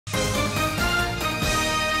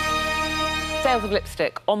Sales of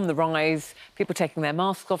lipstick on the rise, people taking their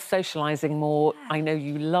masks off, socialising more. I know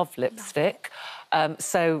you love lipstick.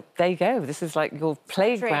 So there you go. This is like your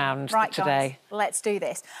playground right, today. Guys, let's do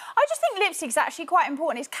this. I just think lipstick's actually quite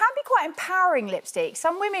important. It can be quite empowering, lipstick.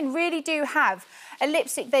 Some women really do have a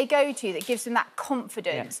lipstick they go to that gives them that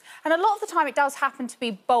confidence. Yeah. And a lot of the time it does happen to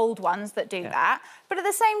be bold ones that do that. But at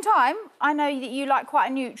the same time, I know that you like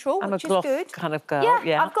quite a neutral, which is good. Kind of girl,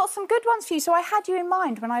 yeah. I've got some good ones for you, so I had you in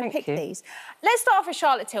mind when I picked these. Let's start off with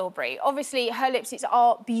Charlotte Tilbury. Obviously, her lipsticks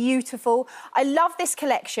are beautiful. I love this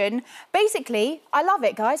collection. Basically, I love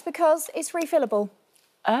it, guys, because it's refillable.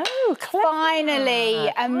 Oh, clever.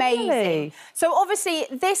 Finally, amazing. Really? So obviously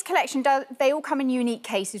this collection they all come in unique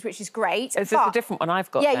cases, which is great. Is this a different one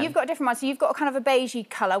I've got? Yeah, then? You've got a different one. So you've got a kind of a beigey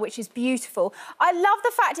colour, which is beautiful. I love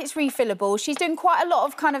the fact it's refillable. She's doing quite a lot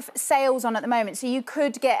of kind of sales on at the moment, so you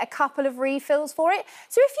could get a couple of refills for it.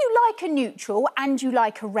 So if you like a neutral and you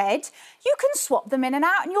like a red, you can swap them in and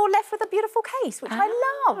out and you're left with a beautiful case, which I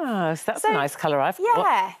love. Oh, so that's a nice colour I've got.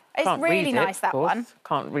 Yeah. It's really nice, that one.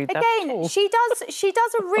 Can't read that Again, at all. she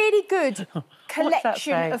does a really good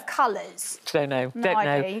collection of colours. Don't know. No Don't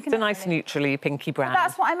know. idea. It's a nice neutrally pinky brown. But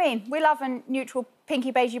that's what I mean. We love a neutral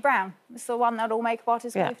pinky beigey brown. It's the one that all makeup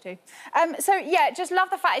artists go to. So yeah, just love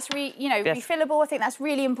the fact it's refillable. I think that's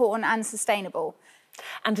really important and sustainable.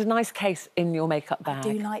 And a nice case in your makeup bag.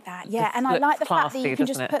 I do like that, yeah. And I like the fact that you can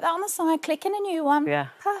just put that on the side, click in a new one. Yeah.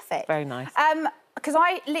 Perfect. Very nice. Because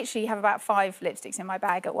I literally have about 5 lipsticks in my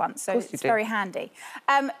bag at once, so it's very handy.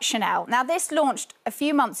 Chanel. Now, this launched a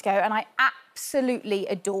few months ago, and I absolutely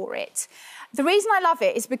adore it. The reason I love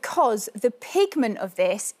it is because the pigment of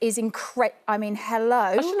this is incredible. I mean,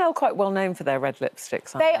 hello. Are Chanel quite well known for their red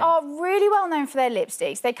lipsticks, aren't they? They are really well known for their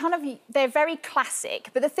lipsticks. They're very classic.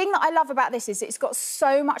 But the thing that I love about this is it's got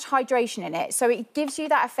so much hydration in it. So it gives you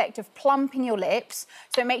that effect of plumping your lips.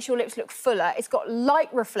 So it makes your lips look fuller. It's got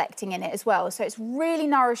light reflecting in it as well. So it's really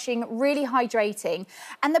nourishing, really hydrating.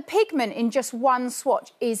 And the pigment in just one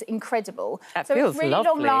swatch is incredible. That so feels it's really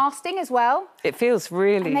lovely. long-lasting as well. It feels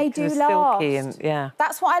really and they do silky and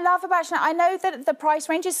That's what I love about Chanel. I know that the price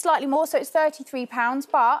range is slightly more, so it's £33,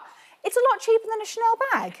 but it's a lot cheaper than a Chanel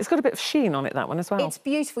bag. It's got a bit of sheen on it, that one, as well. It's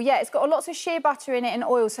beautiful, yeah. It's got lots of shea butter in it and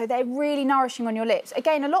oil, so they're really nourishing on your lips.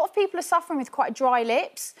 Again, a lot of people are suffering with quite dry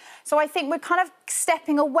lips, so I think we're kind of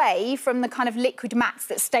stepping away from the kind of liquid mattes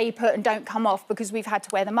that stay put and don't come off because we've had to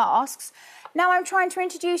wear the masks. Now I'm trying to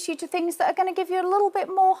introduce you to things that are going to give you a little bit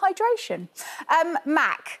more hydration.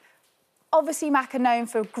 MAC. Obviously, MAC are known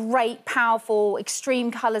for great, powerful,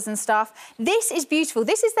 extreme colours and stuff. This is beautiful.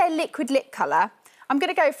 This is their liquid lip colour. I'm going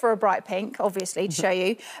to go for a bright pink, obviously, to show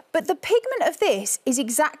you. But the pigment of this is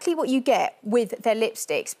exactly what you get with their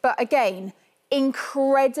lipsticks. But again,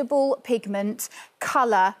 incredible pigment,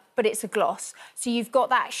 colour, but it's a gloss. So you've got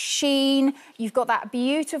that sheen, you've got that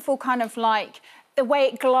beautiful kind of like... The way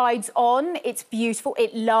it glides on, it's beautiful.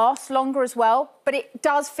 It lasts longer as well, but it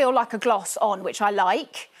does feel like a gloss on, which I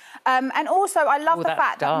like. And also, I love the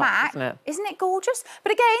fact that MAC... Isn't it gorgeous?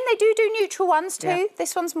 But again, they do neutral ones too. Yeah.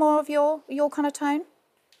 This one's more of your kind of tone.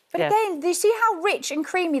 But again, do you see how rich and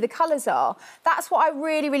creamy the colours are? That's what I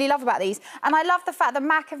really, really love about these. And I love the fact that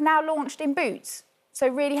MAC have now launched in boots. So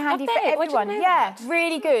really handy for everyone. Yeah,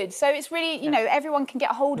 really good. So it's really, you know, everyone can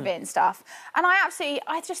get a hold of it and stuff. And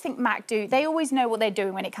I just think MAC they always know what they're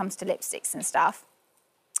doing when it comes to lipsticks and stuff.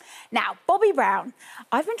 Now, Bobbi Brown.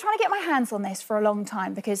 I've been trying to get my hands on this for a long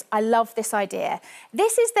time because I love this idea.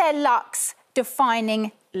 This is their Luxe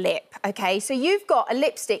Defining Lip, OK? So you've got a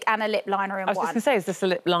lipstick and a lip liner in one. I was just going to say, is this a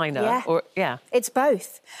lip liner? Yeah. Or, It's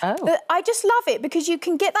both. Oh. But I just love it because you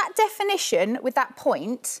can get that definition with that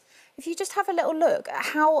point. If you just have a little look at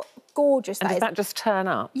how gorgeous that is. And does that just turn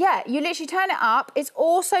up? Yeah, you literally turn it up. It's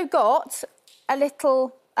also got a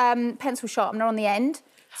little pencil sharpener on the end.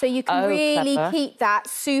 So you can really keep that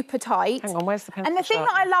super tight. Hang on, where's the pencil sharpener? And the thing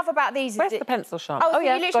that I love about these is... the pencil sharpener? Oh, so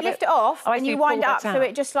you literally lift it off and you wind it up so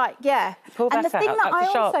it just like, Pull that and the thing out. that I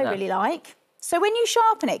also really like... So when you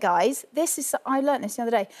sharpen it, guys, I learnt this the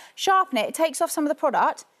other day. Sharpen it, it takes off some of the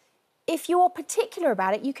product. If you're particular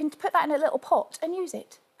about it, you can put that in a little pot and use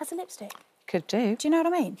it as a lipstick. Could do. Do you know what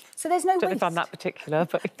I mean? So there's no waste. I don't know if I'm that particular,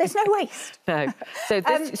 but... There's no waste. No. So,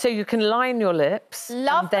 so you can line your lips...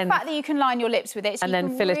 Love the fact that you can line your lips with it. So and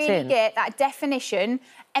then fill it in. You can really get that definition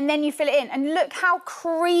and then you fill it in. And look how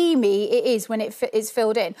creamy it is when it is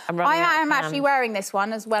filled in. I am actually wearing this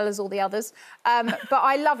one as well as all the others. But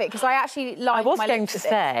I love it because I actually like my lips. I was going to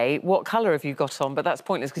say, what colour have you got on? But that's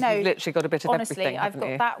pointless because you've literally got a bit of everything, I've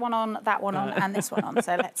got that one on, and this one on.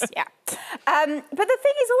 So let's, But the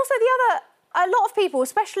thing is also the other a lot of people,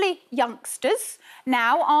 especially youngsters,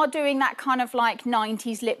 now are doing that kind of like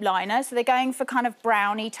 90s lip liner. So they're going for kind of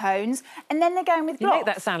brownie tones, and then they're going with gloss. You make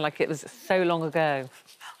that sound like it was so long ago.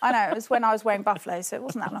 I know, it was when I was wearing buffalo, so it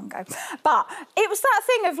wasn't that long ago. But it was that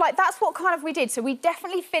thing of, like, that's what kind of we did. So we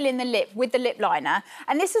definitely fill in the lip with the lip liner.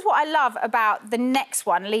 And this is what I love about the next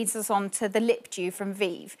one, leads us on to the Lip Dew from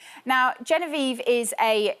Vive. Now, Genevieve is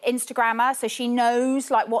a Instagrammer, so she knows,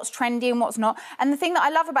 like, what's trendy and what's not. And the thing that I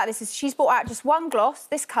love about this is she's brought out just one gloss,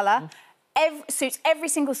 this colour, suits every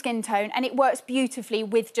single skin tone, and it works beautifully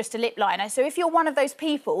with just a lip liner. So if you're one of those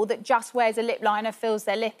people that just wears a lip liner, fills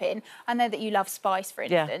their lip in, I know that you love Spice, for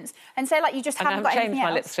instance, and say, like, you just haven't got anything else. I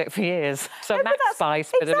haven't changed my lipstick for years. So Max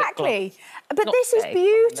Spice, but exactly. But this is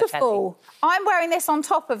beautiful. I'm wearing this on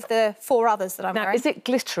top of the 4 others that I'm wearing. Is it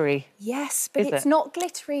glittery? Yes, but it's not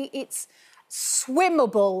glittery. It's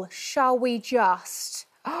swimmable. Shall we just?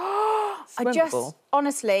 Swimmable?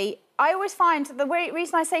 Honestly, I always find the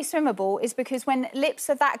reason I say swimmable is because when lips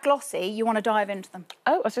are that glossy, you want to dive into them.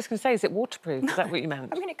 Oh, I was just going to say, is it waterproof? Is that what you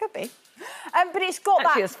meant? I mean, it could be. But it's got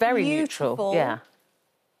Actually, that it's very beautiful... neutral, yeah.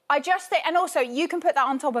 I just think... And also, you can put that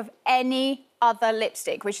on top of any other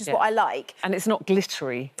lipstick, which is what I like. And it's not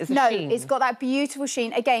glittery, it's a sheen. No, it's got that beautiful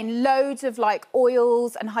sheen. Again, loads of, like,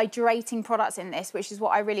 oils and hydrating products in this, which is what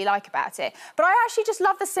I really like about it. But I actually just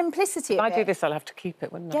love the simplicity of it. If I do this, I'll have to keep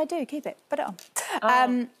it, wouldn't I? Yeah, do, keep it. Put it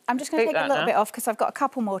on. I'm just going to take a little bit off because I've got a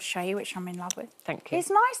couple more to show you, which I'm in love with. Thank you.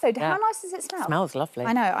 It's nice, though. How nice does it smell? It smells lovely.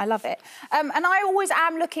 I know, I love it. And I always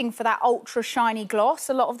am looking for that ultra shiny gloss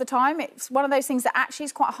a lot of the time. It's one of those things that actually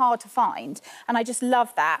is quite hard to find, and I just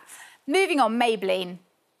love that. Moving on, Maybelline.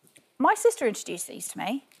 My sister introduced these to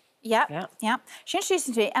me. Yeah. She introduced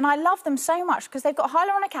them to me, and I love them so much because they've got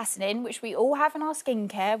hyaluronic acid in, which we all have in our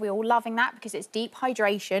skincare. We're all loving that because it's deep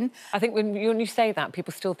hydration. I think when you say that,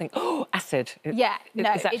 people still think, oh, acid.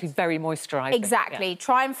 It's actually very moisturising. Exactly. Yeah.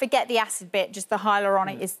 Try and forget the acid bit, just the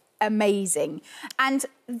hyaluronic is amazing. And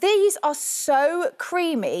these are so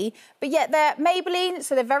creamy, but yet they're Maybelline,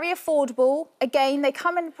 so they're very affordable. Again, they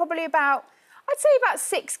come in probably about... I'd say about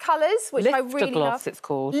 6 colours, which I really love. Gloss, it's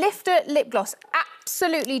called. Lifter lip gloss,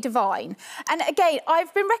 absolutely divine. And again,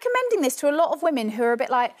 I've been recommending this to a lot of women who are a bit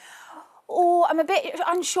like, oh, I'm a bit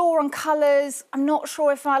unsure on colours, I'm not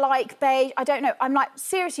sure if I like beige, I don't know. I'm like,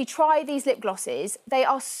 seriously, try these lip glosses. They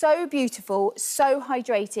are so beautiful, so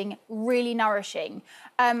hydrating, really nourishing.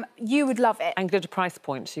 You would love it. And good price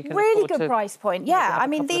point. So you can really good price point, yeah. I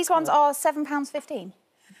mean, these ones are £7.15.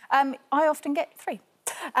 I often get 3.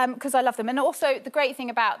 Because I love them. And also, the great thing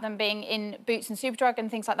about them being in Boots and Superdrug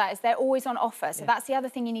and things like that is they're always on offer. So that's the other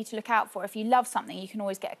thing you need to look out for. If you love something, you can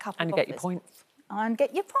always get a couple of offers. And get your points. And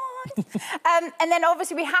get your points. And then,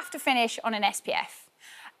 obviously, we have to finish on an SPF.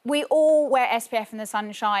 We all wear SPF in the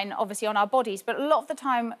sunshine, obviously, on our bodies, but a lot of the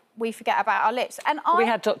time we forget about our lips. And we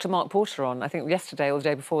had Dr Mark Porter on, I think, yesterday or the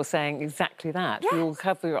day before, saying exactly that. Yes. We all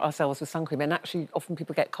cover ourselves with sun cream, and actually, often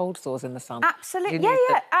people get cold sores in the sun. Absolutely,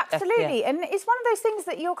 absolutely. And it's one of those things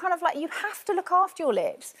that you're kind of like, you have to look after your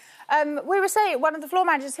lips. We were saying, one of the floor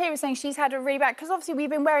managers here was saying she's had a really bad, because obviously we've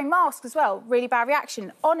been wearing masks as well, really bad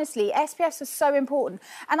reaction. Honestly, SPFs are so important.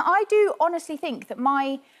 And I do honestly think that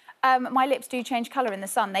my lips do change colour in the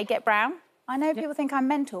sun. They get brown. I know people think I'm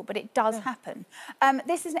mental, but it does happen.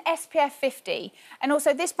 This is an SPF 50. And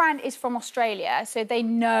also, this brand is from Australia, so they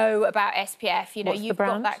know about SPF. You know, you've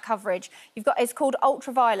got that coverage. It's called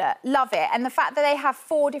Ultraviolet. Love it. And the fact that they have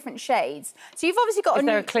 4 different shades. So you've obviously got a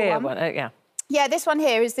neutral one. Is there a clear one? Yeah, this one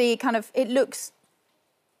here is the kind of... It looks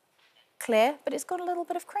clear, but it's got a little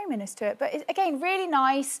bit of creaminess to it. But it's, again, really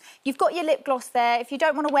nice. You've got your lip gloss there. If you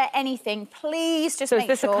don't want to wear anything, please just make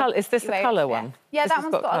sure... Is this a colour one? Yeah, that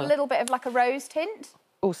one's got a little bit of like a rose tint.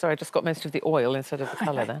 Oh, sorry, I just got most of the oil instead of the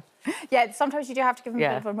colour there. Yeah, sometimes you do have to give them a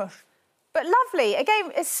bit of a mush. But lovely.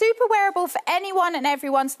 Again, it's super wearable for anyone and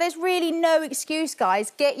everyone, so there's really no excuse,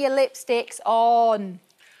 guys. Get your lipsticks on.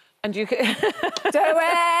 And you can... Do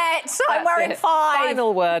it! I'm wearing 5.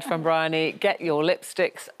 Final word from Bryony, get your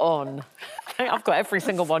lipsticks on. I've got every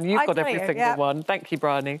single one. You've got every single one. Thank you,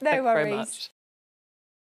 Bryony. No worries. Very much.